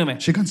 months, 6 महीने में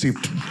she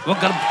conceived. वो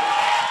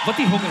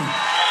गर्भवती हो गई.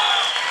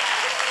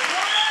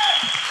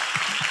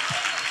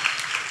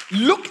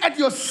 Look at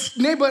your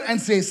neighbor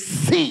and say,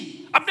 see.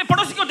 अपने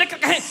पड़ोसी को देखकर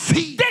कहें,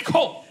 See.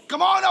 देखो.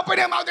 Come on, open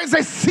your mouth and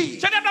say, see.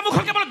 चलिए अपना मुंह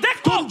खोल के बोलो,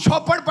 देखो. तुम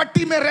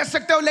झोपड़पट्टी में रह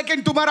सकते हो,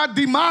 लेकिन तुम्हारा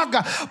दिमाग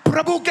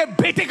प्रभु के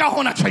बेटे का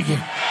होना चाहिए.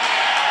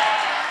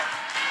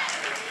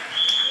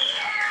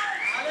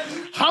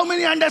 How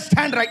many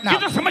understand right now?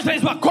 कितना समझ रहे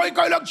इस बात?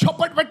 कोई लोग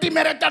झोपड़पट्टी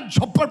में रहता है.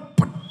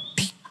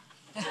 झोपड़पट्टी.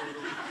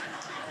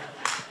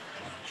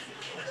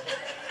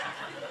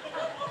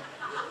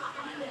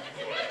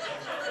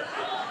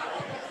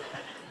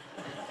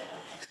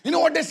 You know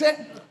what they say?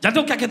 जानते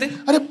हो क्या कहते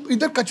हैं? अरे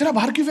इधर कचरा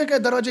बाहर क्यों फेंका है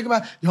दरवाजे के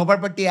बाहर?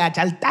 झोपड़पट्टी है,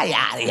 चलता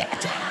यार ये.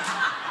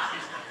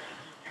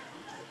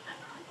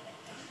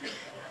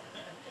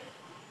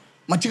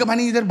 मच्छी का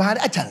पानी इधर बाहर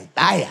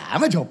चलता है यार,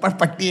 मैं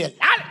झोपड़पट्टी है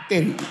यार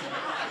तेरी.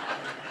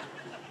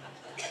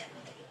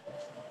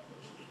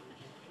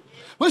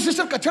 वो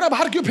सिस्टर कचरा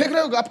बाहर क्यों फेंक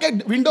रहे हो? आपके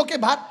विंडो के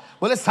बाहर.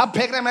 बोले सब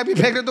फेंक रहे हैं, मैं भी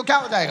फेंक रही, तो क्या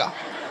हो जाएगा?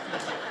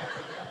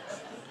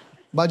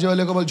 बाजू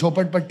वाले को बोल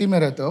झोपड़पट्टी में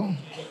रहते हो,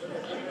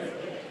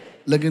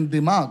 लेकिन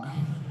दिमाग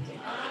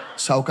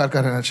साहूकार का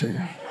रहना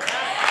चाहिए.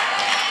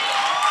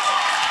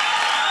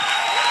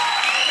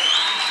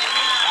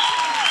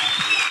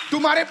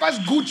 तुम्हारे पास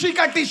गुची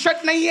का टी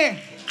शर्ट नहीं है,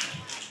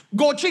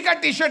 गोची का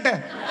टी शर्ट है.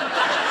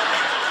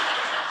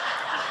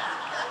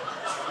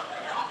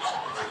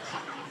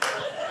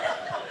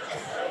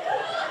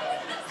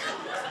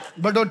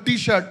 बट वो टी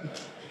शर्ट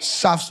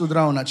साफ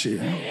सुथरा होना चाहिए.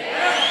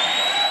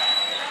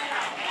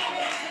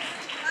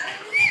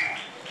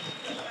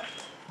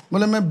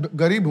 बोले मैं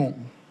गरीब हूं,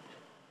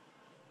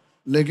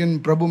 लेकिन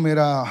प्रभु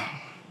मेरा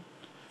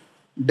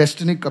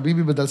डेस्टिनी कभी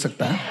भी बदल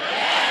सकता है,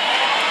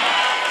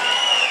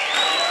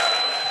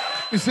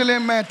 इसलिए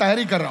मैं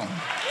तैयारी कर रहा हूं.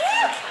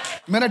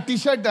 मेरा टी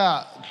शर्ट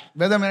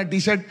वैसे मेरा टी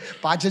शर्ट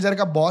 5,000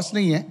 का बॉस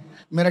नहीं है,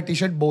 मेरा टी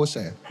शर्ट बॉस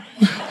है.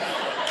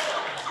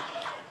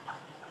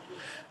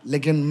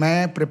 लेकिन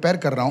मैं प्रिपेयर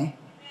कर रहा हूं.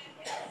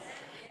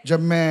 जब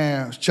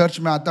मैं चर्च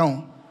में आता हूं,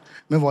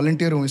 मैं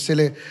वॉलंटियर हूं,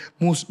 इसलिए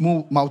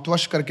मुंह माउथ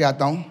वॉश करके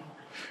आता हूं.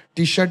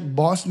 टी शर्ट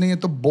बॉस नहीं है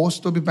तो बॉस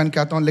तो भी पहन के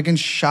आता हूं, लेकिन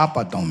शार्प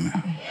आता हूं मैं.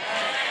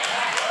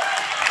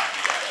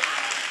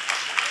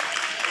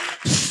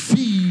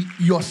 See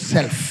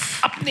yourself.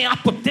 अपने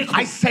आप को देखो.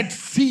 I said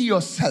see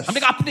yourself. हमने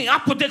कहा अपने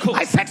आप को देखो.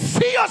 I said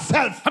see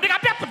yourself. हमने कहा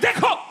अपने आप को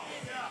देखो.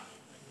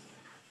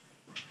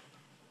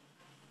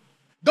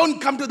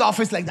 Don't come to the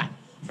office like that.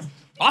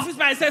 Office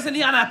में ऐसे ऐसे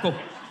नहीं आना आपको.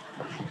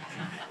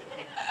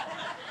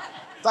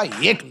 तो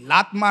एक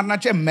लात मारना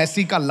चाहिए,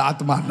 मेसी का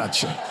लात मारना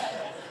चाहिए.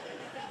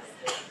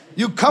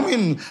 You come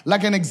in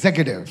like an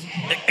executive.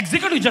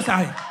 Executive जैसा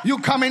है. You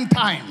come in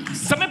time.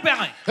 समय पे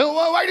आए.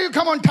 Why do you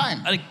come on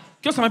time? अरे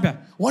क्यों समय पे आए?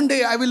 One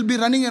day I will be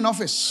running an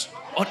office.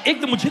 और एक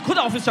दिन मुझे खुद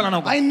ऑफिस चलाना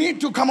होगा. I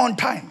need to come on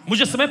time.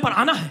 मुझे समय पर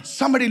आना है.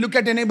 Somebody look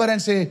at a neighbor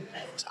and say,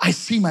 I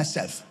see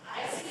myself.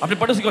 अपने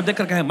पड़ोसी को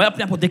देखकर कहें, मैं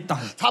अपने आप को देखता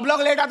हूं. सब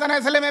लोग लेट आता ना,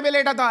 इसलिए मैं भी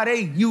लेट आता. अरे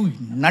you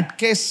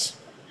nutcase.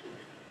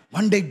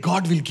 One day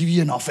God will give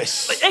you an office.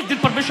 एक दिन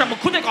परमेश्वर आपको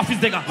खुद एक ऑफिस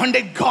देगा. One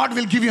day God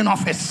will give you an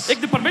office. एक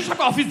दिन परमेश्वर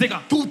आपको ऑफिस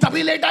देगा. तू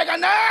तभी लेट आएगा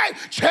नहीं,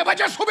 6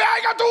 बजे सुबह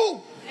आएगा तू.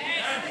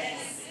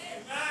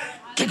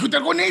 क्योंकि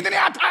तेरे को नींद नहीं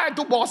आता है,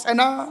 तू बॉस है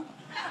ना.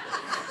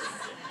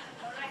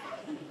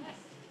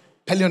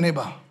 Tell your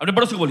neighbor. अपने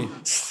पड़ोसी को बोलिए.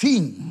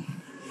 Seeing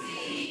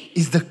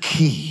is the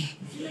key.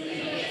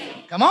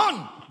 Come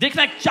on.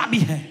 देखना एक चाबी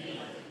है.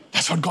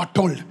 That's what God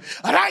told.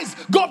 Arise,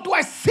 go up to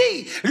I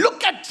see.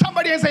 Look at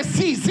somebody and say,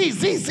 see, see,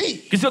 see, see.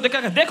 किसी को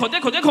देखकर देखो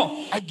देखो देखो.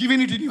 I've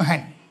given it in your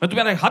hand. मैं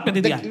तुम्हारे हाथ में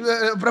दे दिया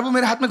है. प्रभु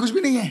मेरे हाथ में कुछ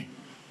भी नहीं है.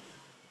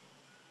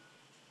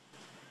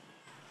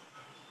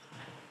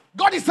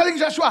 God is telling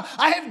Joshua,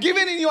 I have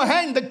given in your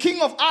hand the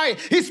king of Ai,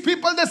 his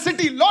people, the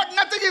city. Lord,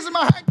 nothing is in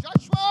my hand.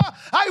 Joshua,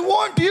 I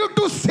want you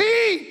to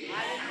see.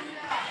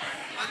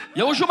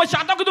 यहोशू मैं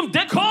चाहता हूं कि तुम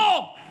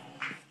देखो.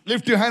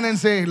 Lift your hand and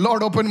say,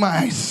 Lord, open my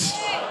eyes.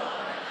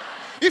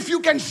 If you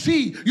can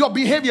see, your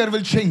behavior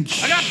will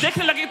change. अगर आप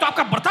देखने लगे तो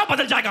आपका बर्ताव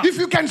बदल जाएगा. If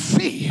you can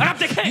see, अगर आप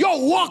देखें, your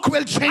walk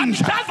will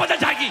change. आपकी चाल बदल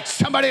जाएगी.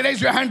 Somebody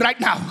raise your hand right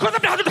now. खुद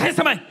अपने हाथ उठाएं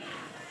समय.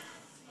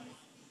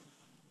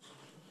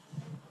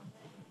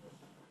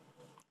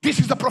 This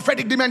is the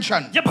prophetic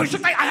dimension. ये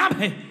भविष्यवाणी आयाम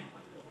है.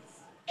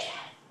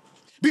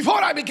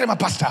 Before I became a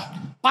pastor,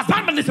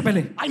 Paswan बनने से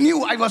पहले I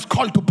knew I was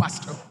called to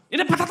pastor.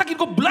 इन्हें पता था कि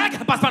इनको बुलाया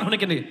गया पासवान होने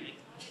के लिए.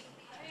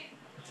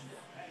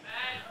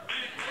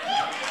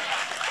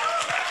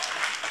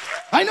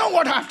 I know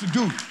what I have to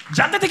do.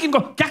 जानते थे कि इनको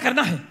क्या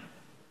करना है.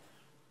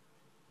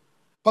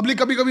 पब्लिक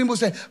कभी कभी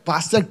मुझसे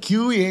पास्टर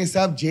क्यों ये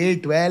सब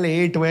J12,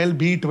 A12,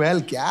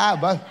 B12 क्या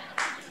बस.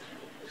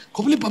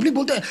 पब्लिक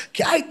बोलते हैं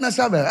क्या इतना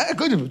सब है,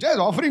 कुछ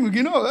ऑफरिंग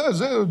यू नो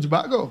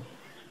भागो,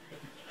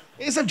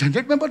 ये सब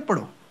झंझट में मत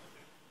पड़ो.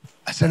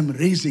 I said I'm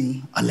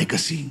raising a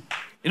legacy.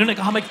 इन्होंने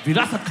कहा मैं एक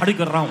विरासत खड़ी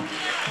कर रहा हूं.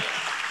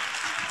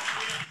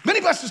 Many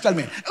many pastors tell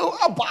me,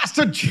 oh,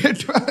 Pastor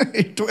J12,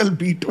 A12,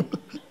 B12.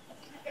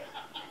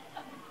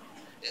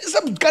 ये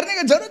सब करने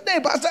की जरूरत नहीं.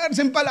 पास्टर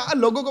सिंपल,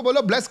 लोगों को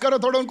बोलो ब्लेस करो,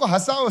 थोड़ा उनको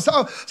हंसाओ,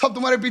 सब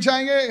तुम्हारे पीछे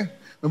आएंगे.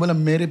 मैं बोला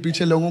मेरे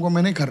पीछे लोगों को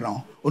मैं नहीं कर रहा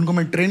हूं, उनको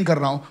मैं ट्रेन कर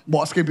रहा हूं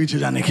बॉस के पीछे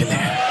जाने के लिए.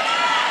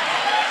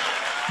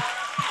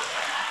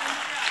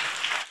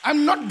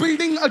 I'm not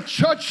building a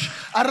church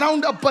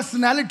around a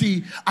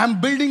personality. I'm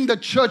building the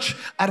church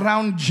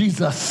around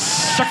Jesus.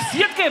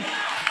 शख्सियत के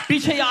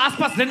पीछे या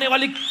आसपास रहने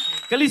वाली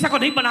कलीसिया को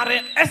नहीं बना रहे,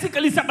 ऐसी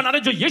कलीसिया बना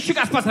रहे जो यीशु के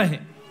आसपास रहे.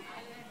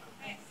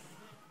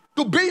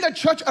 To build a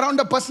church around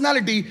a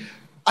personality,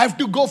 I have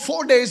to go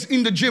 4 days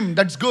in the gym.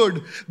 That's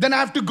good. Then I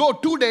have to go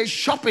 2 days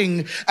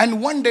shopping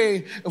and 1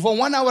 day for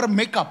 1 hour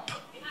makeup.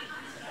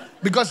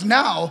 Because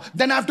now,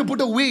 then I have to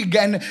put a wig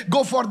and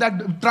go for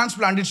that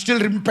transplant. It's still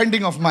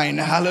pending of mine.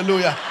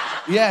 Hallelujah.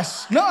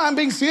 Yes. No, I'm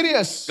being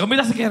serious.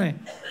 गंभीरता से कह रहे हैं.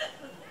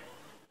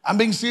 I'm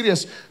being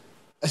serious.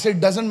 I said,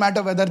 it doesn't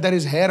matter whether there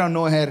is hair or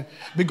no hair.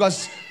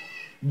 Because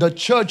the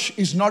church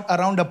is not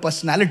around a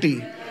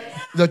personality.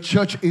 The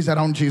church is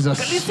around Jesus.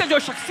 कलीसिया जो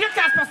शख्सियत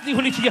के आसपास नहीं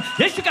होनी चाहिए,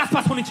 यीशु के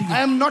आसपास होनी चाहिए. I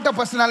am not a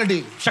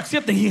personality.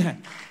 शख्सियत नहीं है.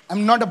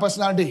 I'm not a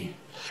personality.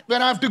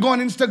 When I have to go on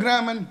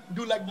Instagram and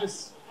do like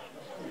this.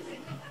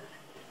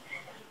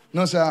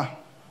 No, sir.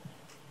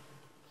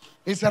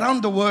 It's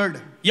around the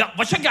word. या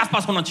वचन के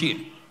आसपास होना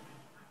चाहिए.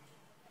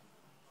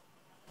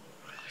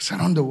 It's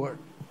around the word.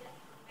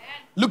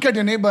 Look at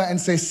your neighbor and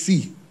say,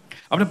 see.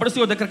 अपने पड़ोसी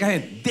को देखकर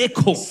कहें,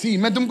 देखो. See.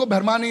 मैं तुमको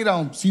भरमा नहीं रहा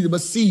हूं. See,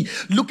 बस see.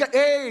 Look at,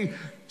 hey,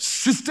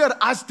 sister,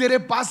 आज तेरे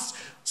पास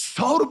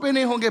 100 रुपए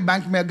नहीं होंगे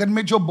बैंक में. अगर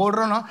मैं जो बोल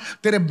रहा हूं ना,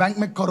 तेरे बैंक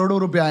में करोड़ों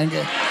रुपए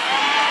आएंगे.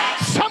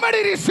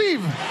 Somebody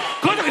receive.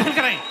 कौन तो ग्रहण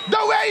कराएं?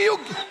 The way you,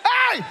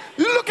 hey,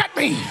 look at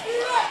me.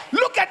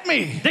 Look at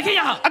me. देखिए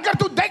यहाँ. अगर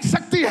तू देख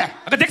सकती है,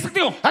 अगर देख सकती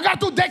हो, अगर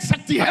तू देख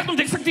सकती है, अगर तुम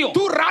देख सकती हो,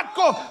 तू रात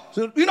को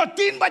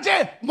 3 बजे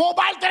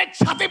मोबाइल तेरे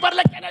छाती पर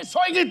लेके नहीं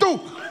सोएगी तू.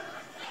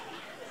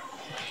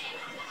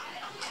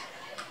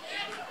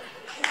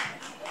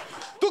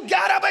 तू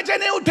 11 बजे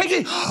नहीं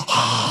उठेगी.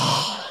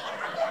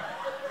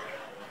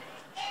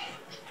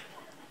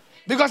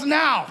 Because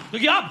now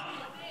क्योंकि अब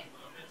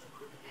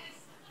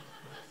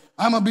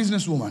I'm a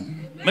businesswoman.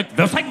 मैं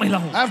व्यवसायिक महिला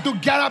हूँ. I have to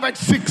get up at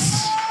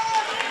 6.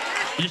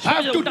 I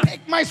have to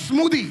take my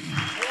smoothie.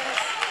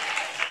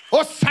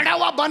 वो सड़ा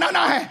हुआ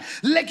बनाना है,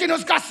 लेकिन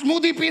उसका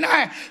स्मूदी पीना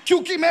है,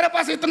 क्योंकि मेरे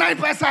पास इतना ही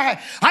पैसा है.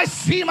 I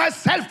see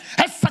myself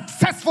as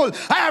successful.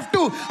 I have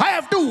to.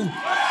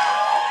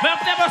 मैं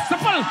अपने आप को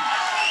सफल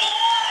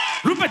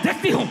रूप में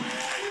देखती हूँ.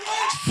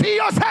 See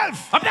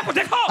yourself. अपने आप को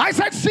देखो. I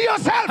said, see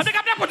yourself. अपने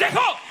आप को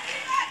देखो.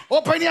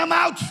 Open your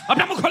mouth.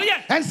 अपने मुंह खोलिए.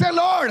 And say,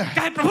 Lord,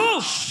 कहे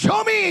प्रभु,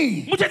 show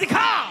me. मुझे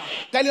दिखा.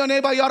 Tell your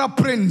neighbor you're a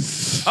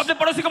prince. अपने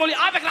पड़ोसी को बोलिए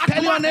आप एक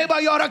Tell your राजकुमार हैं. neighbor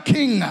you're a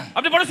king.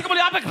 अपने पड़ोसी को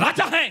बोलिए आप एक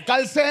राजा हैं.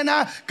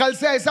 कल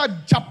से ऐसा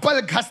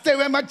चप्पल घसते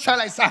हुए मत चल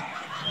ऐसा.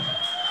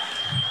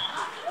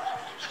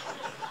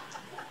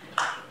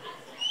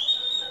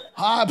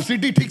 हाँ, अब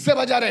सीटी ठीक से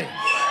बजा रहे.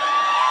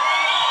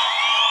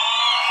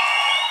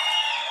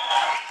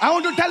 I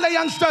want to tell the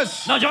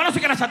youngsters. नौजवानों से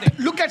कहना चाहते हैं.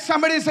 Look at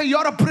somebody and say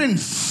you're a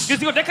prince.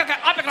 किसी को देखकर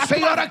आप एक Say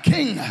you're Rajkumar a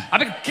king.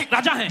 आप एक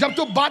राजा हैं. जब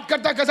तू बात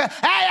करता है कैसा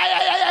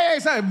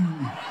ऐसा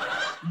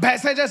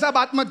भैंसे जैसा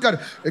बात मत कर.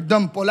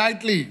 एकदम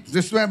politely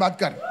जिसमें बात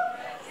कर.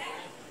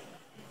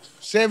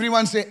 Say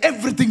everyone say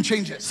everything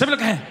changes. सब लोग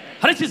कहें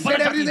हर एक चीज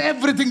बदल जाती है.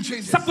 Everything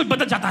changes. सब कुछ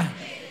बदल जाता है.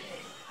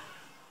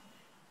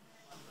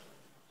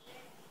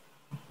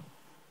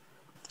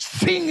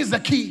 Seeing is the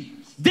key.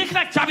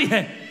 देखना एक चाबी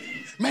है.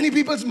 Many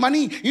people's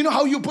money, you know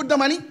how you put the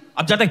money?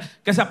 आप जानते हैं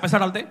कैसे आप पैसा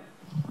डालते हैं?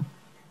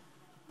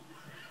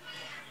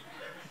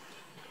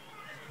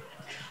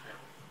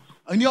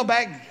 In your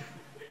bag.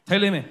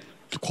 थैले में.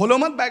 खोलो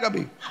मत बैग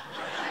अभी.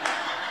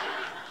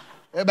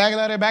 ए बैग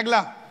ला रे, bag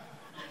La.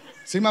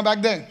 Seema bag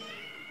they.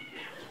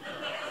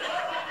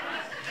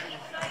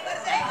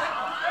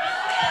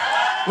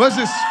 What's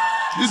this?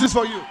 This is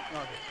for you.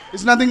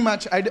 It's nothing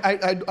much.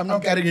 I'm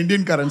not carrying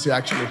Indian currency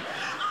actually.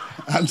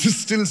 I'm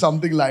just still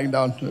something lying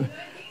down.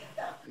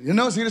 You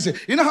know, seriously.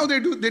 You know how they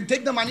do? They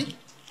take the money.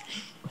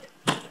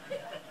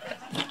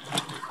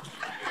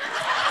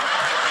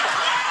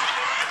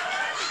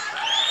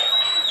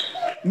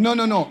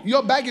 No.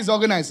 Your bag is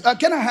organized.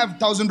 Can I have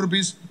 1,000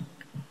 rupees?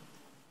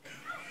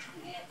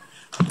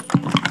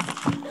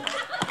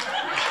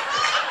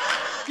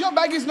 Your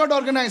bag is not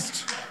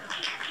organized.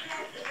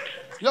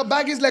 Your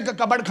bag is like a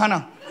kabad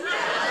khana.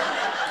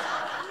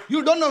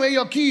 You don't know where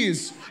your key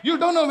is. You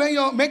don't know where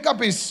your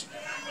makeup is.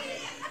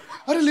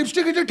 अरे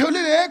lipstick इथे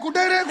ठेवले रे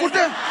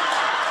कुठे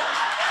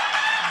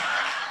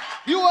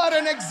You are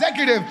an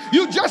executive.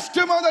 You just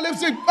remove the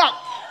lipstick.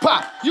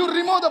 You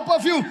remove the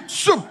perfume.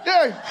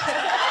 Hey.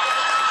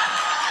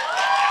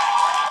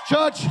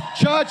 Church,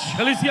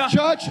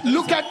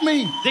 look at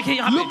me.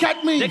 Look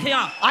at me.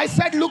 I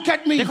said look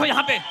at me. देखो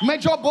यहाँ पे. मैं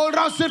जो बोल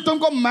रहा हूँ सिर्फ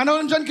तुमको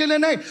मनोरंजन के लिए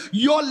नहीं.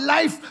 Your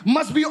life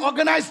must be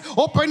organized.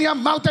 Open your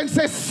mouth and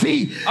say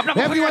see.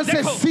 Everyone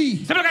say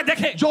see. सब लोग कहें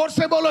देखें. जोर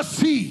से बोलो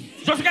see.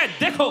 जोर से कहें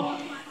देखो.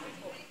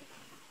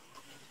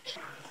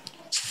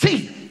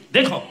 See.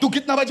 देखो तू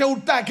कितना बजे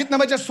उठता है, कितना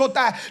बजे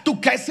सोता है, तू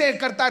कैसे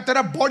करता है,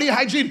 तेरा बॉडी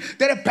हाइजीन,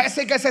 तेरे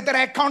पैसे कैसे,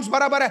 तेरा अकाउंट्स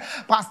बराबर है।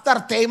 पास्टर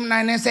 3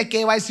 महीने से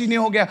KYC नहीं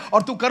हो गया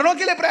और तू करोड़ों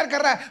के लिए प्रेयर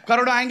कर रहा है,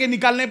 करोड़ आएंगे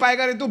निकाल नहीं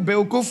पाएगा रे तू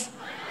बेवकूफ।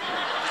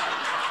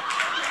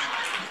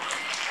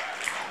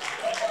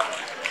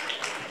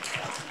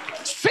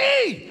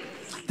 See,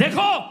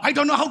 देखो I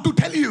don't know how to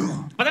tell you,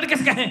 पता नहीं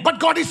कैसे कहें, but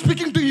God is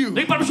speaking to you.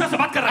 लेकिन परमेश्वर से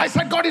बात कर रहा I है,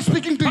 said God is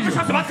speaking to you.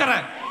 परमेश्वर से बात कर रहा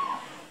है।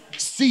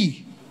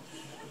 See,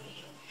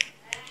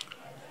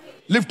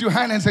 lift your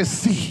hand and say,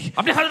 see.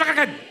 अपने हाथ उठाकर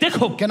कहे,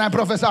 देखो Can I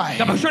prophesy?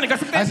 क्या भविष्यवाणी कर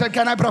सकते I हैं? said,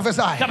 can I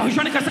prophesy? क्या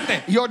भविष्यवाणी कर सकते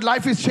हैं? Your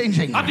life is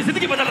changing. आपकी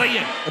जिंदगी बदल रही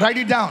है, Write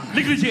it down.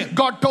 लिख लीजिए।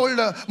 God told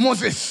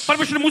Moses,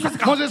 परमेश्वर ने मूसा से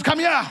कहा, Moses, come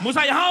here.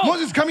 मूसा यहाँ आओ,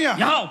 Moses, come here.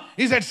 यहाँ आओ।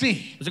 He said, see.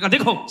 उसने कहा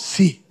देखो,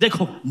 See.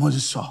 देखो।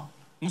 Moses saw.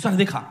 मूसा ने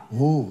देखा,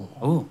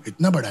 Oh,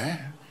 इतना बड़ा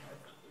है।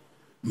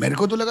 मेरे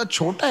को तो लगा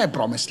छोटा है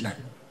प्रॉमिस्ड लैंड।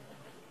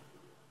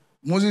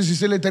 मोसेस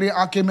इसीलिए तेरी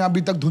आंखें में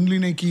अभी तक धुंधली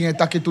नहीं की है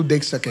ताकि तू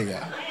देख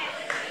सकेगा।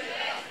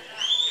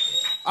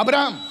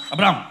 अब्राहम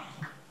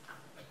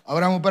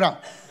ऊपर आ।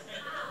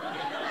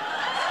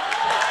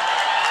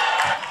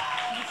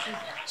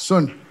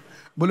 सुन,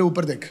 बोले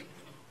ऊपर देख,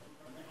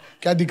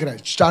 क्या दिख रहा है?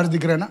 स्टार्स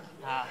दिख रहा है ना?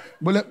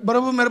 बोले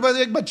बराबर मेरे पास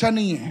एक बच्चा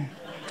नहीं है।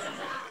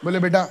 बोले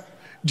बेटा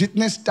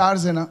जितने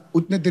स्टार्स है ना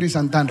उतने तेरी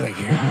संतान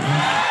रहेगी।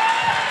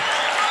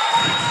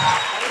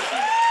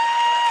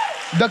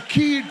 The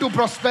key to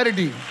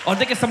prosperity और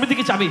देखिए समृद्धि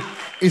की चाबी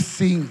is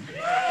seeing.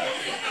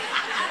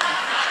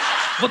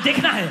 वो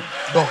देखना है।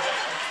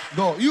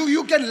 Go.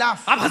 You can laugh.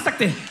 आप हंस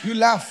सकते हैं, You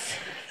laugh.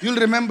 You'll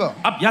remember.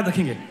 आप याद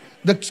रखेंगे।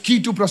 The key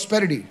to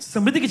prosperity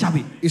समृद्धि की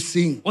चाबी is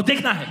seeing. वो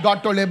देखना है।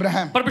 God told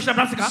Abraham, परमेश्वर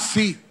अब्राहम से कहा,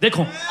 see.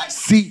 देखो,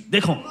 See.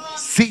 देखो,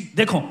 See.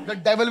 देखो। The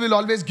devil will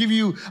always give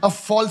you a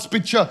false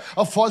picture.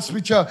 You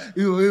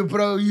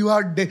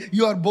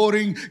are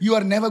boring. You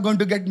are never going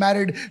to get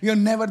married. You are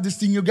never this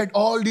thing. You get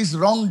all these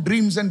wrong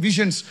dreams and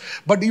visions.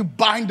 But you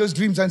bind those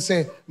dreams and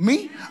say,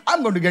 me,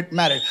 I'm going to get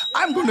married.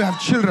 I'm going to have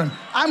children.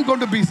 I'm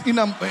going to be in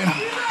a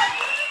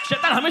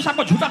शैतान हमेशा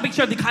आपको झूठा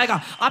picture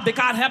दिखाएगा, आप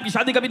बेकार हैं, आपकी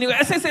शादी कभी नहीं होगी,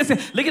 ऐसे,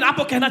 लेकिन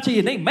आपको कहना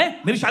चाहिए नहीं,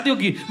 मेरी शादी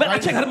होगी, मैं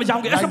अच्छे घर में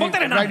जाऊंगी, ऐसा बोलते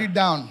रहना। Write it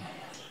down.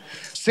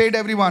 Say it,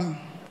 everyone.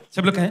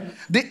 सब लोग कहें,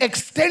 The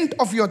extent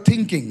of your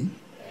thinking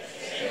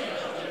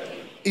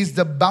is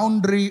the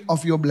boundary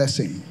of your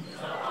blessing.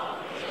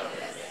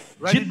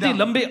 जितनी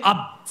लंबे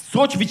आप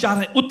सोच विचार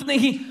है उतने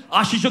ही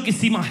आशीषों की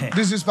सीमा है।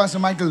 This is Pastor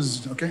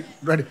Michael's, okay?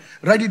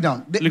 Write it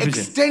down. The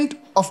extent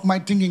of my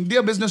thinking,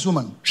 dear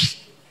businesswoman,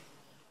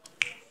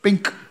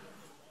 pink.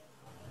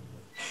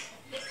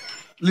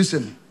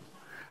 Listen,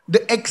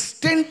 the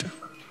extent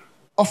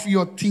of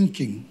your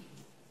thinking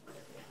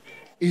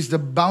is the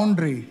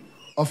boundary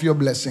of your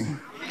blessing.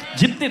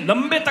 जितने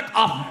लंबे तक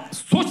आप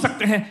सोच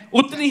सकते हैं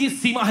उतनी ही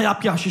सीमा है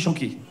आपकी आशीषों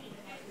की।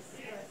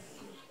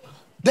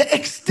 The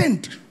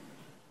extent.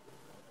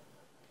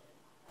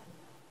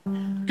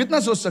 कितना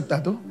सोच सकता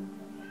है तू?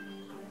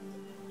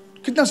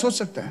 कितना सोच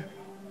सकता है?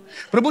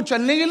 प्रभु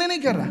चलने के लिए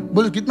नहीं कर रहा,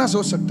 बोले कितना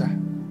सोच सकता है?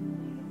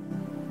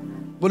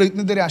 बोले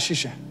इतने तेरे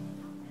आशीष है।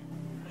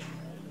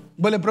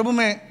 बोले प्रभु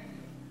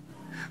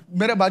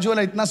मेरा बाजू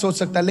वाला इतना सोच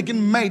सकता है, लेकिन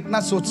मैं इतना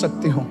सोच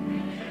सकती हूं।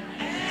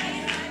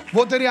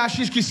 वो तेरी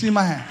आशीष की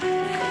सीमा है।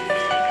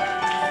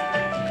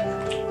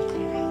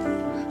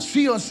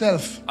 See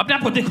yourself अपने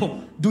आप को देखो,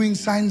 doing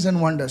signs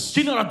and wonders.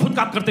 चिन्ह और अद्भुत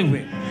काम करते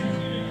हुए।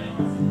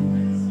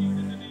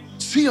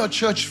 See your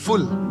church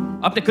full.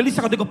 अपने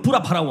कलीसिया को देखो पूरा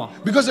भरा हुआ।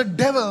 Because the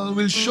devil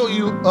will show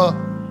you a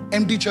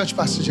empty church,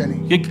 Pastor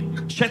Jenny.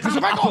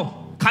 शैतान आपको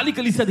खाली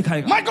कलीसिया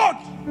दिखाएगा। My God!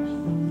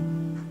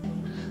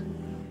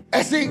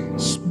 ऐसे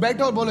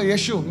बैठो और बोलो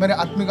यीशु मेरे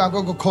आत्मिक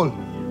आंखों को खोल।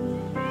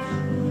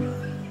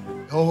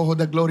 Oh,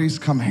 the glory is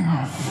coming.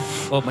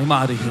 ओ महिमा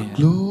आ रही है।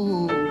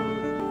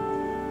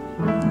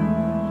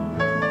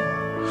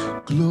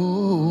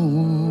 Glory.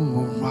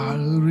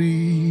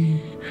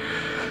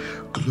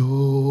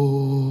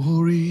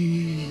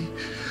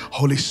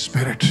 Holy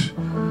Spirit,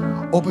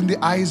 open the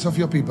eyes of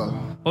your people.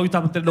 पवित्र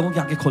आत्मा तेरे लोगों की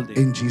आंखें खोल दे।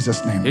 In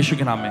Jesus' name. यीशु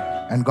के नाम में।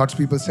 And God's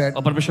people said,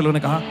 और परमेश्वर लोगों ने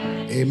कहा,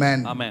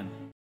 Amen. आमेन।